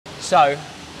So,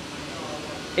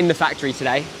 in the factory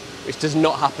today, which does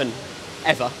not happen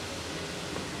ever,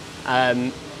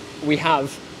 we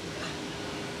have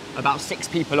about 6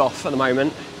 people off at the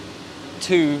moment.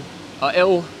 2 are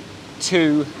ill,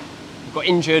 2 got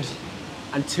injured,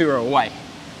 and 2 are away.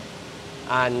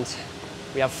 And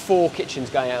we have 4 kitchens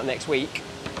going out next week,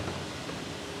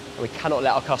 and we cannot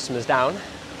let our customers down.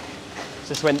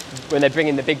 Just when they bring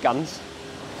in the big guns.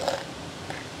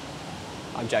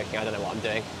 I'm joking, I don't know what I'm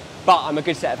doing. But I'm a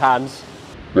good set of hands.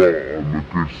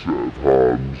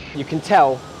 You can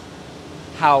tell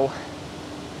how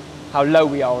low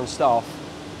we are on staff,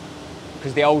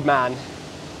 because the old man,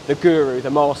 the guru,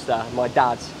 the master, my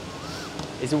dad,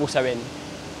 is also in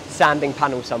sanding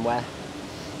panels somewhere.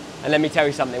 And let me tell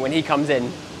you something, when he comes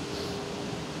in,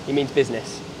 he means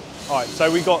business. All right,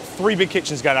 so we've got 3 big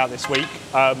kitchens going out this week.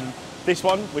 This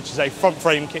one, which is a front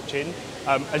frame kitchen,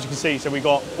 as you can see, so we've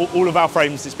got all of our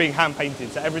frames, it's being hand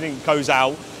painted, so everything goes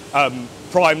out,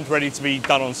 primed, ready to be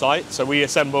done on site. So we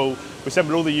assemble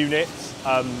all the units,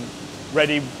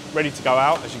 ready to go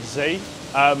out, as you can see.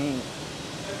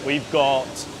 We've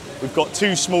got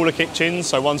 2 smaller kitchens,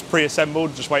 so one's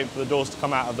pre-assembled, just waiting for the doors to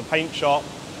come out of the paint shop,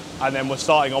 and then we're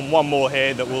starting on one more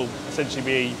here that will essentially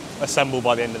be assembled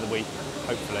by the end of the week,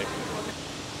 hopefully.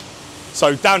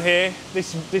 So down here,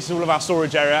 this is all of our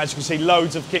storage area. As you can see,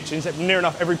 loads of kitchens. Near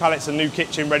enough every pallet's a new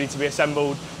kitchen ready to be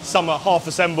assembled. Some are half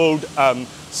assembled,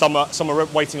 some are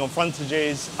waiting on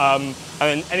frontages, and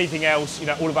then anything else, you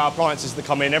know, all of our appliances that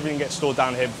come in, everything gets stored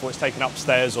down here before it's taken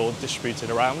upstairs or distributed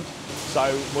around. So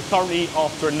we're currently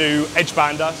after a new edge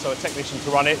bander, so a technician to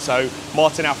run it. So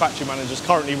Martin, our factory manager, is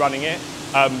currently running it.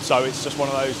 So it's just one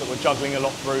of those that we're juggling a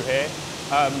lot through here.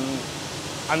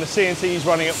 And the CNC is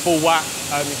running at full whack.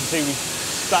 You can see we've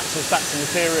stacks and stacks of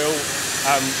material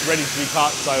ready to be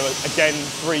cut. So again,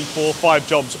 3, 4, 5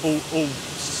 jobs all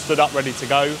stood up, ready to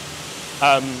go.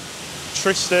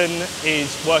 Tristan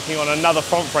is working on another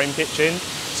front frame kitchen.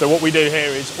 So what we do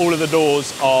here is all of the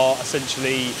doors are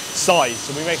essentially sized.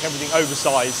 So we make everything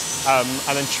oversized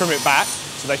and then trim it back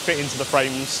so they fit into the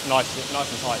frames nice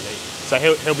and tightly. So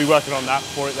he'll be working on that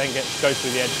before it then goes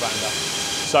through the edge bander.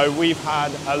 So we've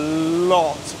had a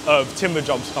lot of timber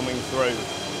jobs coming through.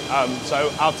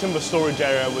 So our timber storage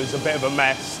area was a bit of a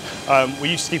mess. We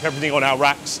used to keep everything on our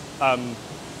racks,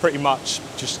 pretty much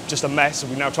just a mess.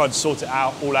 We've now tried to sort it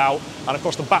all out. And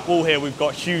across the back wall here, we've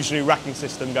got a huge new racking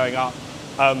system going up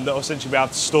that will essentially be able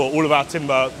to store all of our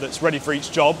timber that's ready for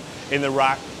each job in the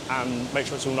rack and make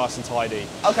sure it's all nice and tidy.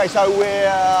 Okay, so we're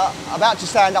about to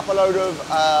stand up a load of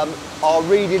our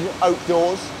reeded oak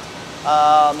doors.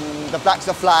 The backs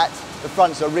are flat, the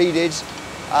fronts are reeded,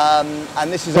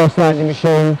 and this is our standing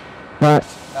machine that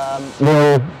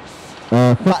will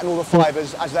flatten all the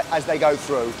fibres as they go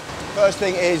through. First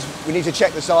thing is we need to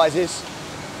check the sizes,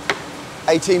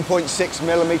 18.6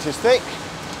 millimetres thick,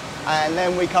 and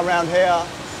then we come around here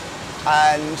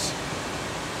and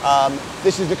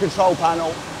this is the control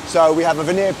panel. So we have a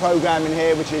veneer program in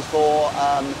here which is for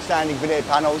standing veneer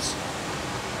panels.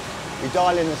 We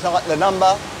dial in the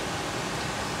number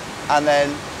and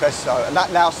then press so, and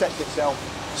that now sets itself,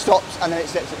 stops, and then it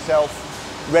sets itself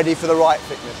ready for the right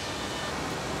thickness.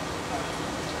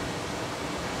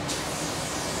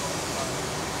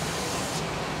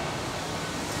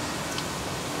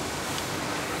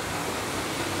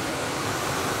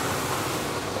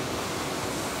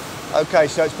 Okay,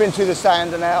 so it's been through the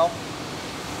sander now.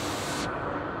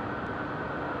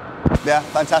 Yeah,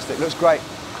 fantastic, looks great.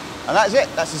 And that's it,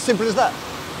 that's as simple as that.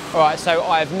 All right, so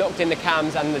I've knocked in the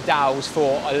cams and the dowels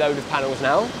for a load of panels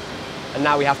now, and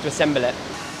now we have to assemble it.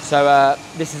 So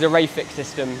this is a Rayfix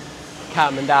system,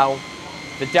 cam and dowel.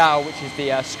 The dowel, which is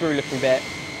the screw-looking bit,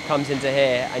 comes into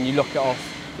here, and you lock it off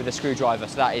with a screwdriver.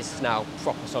 So that is now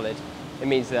proper solid. It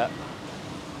means that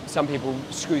some people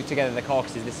screw together the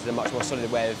carcasses. This is a much more solid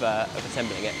way of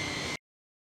assembling it.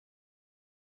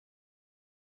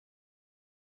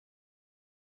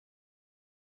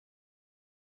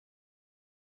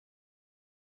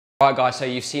 Right guys, so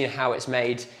you've seen how it's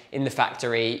made in the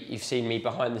factory. You've seen me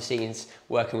behind the scenes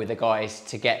working with the guys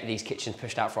to get these kitchens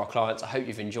pushed out for our clients. I hope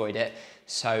you've enjoyed it.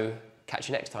 So catch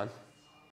you next time.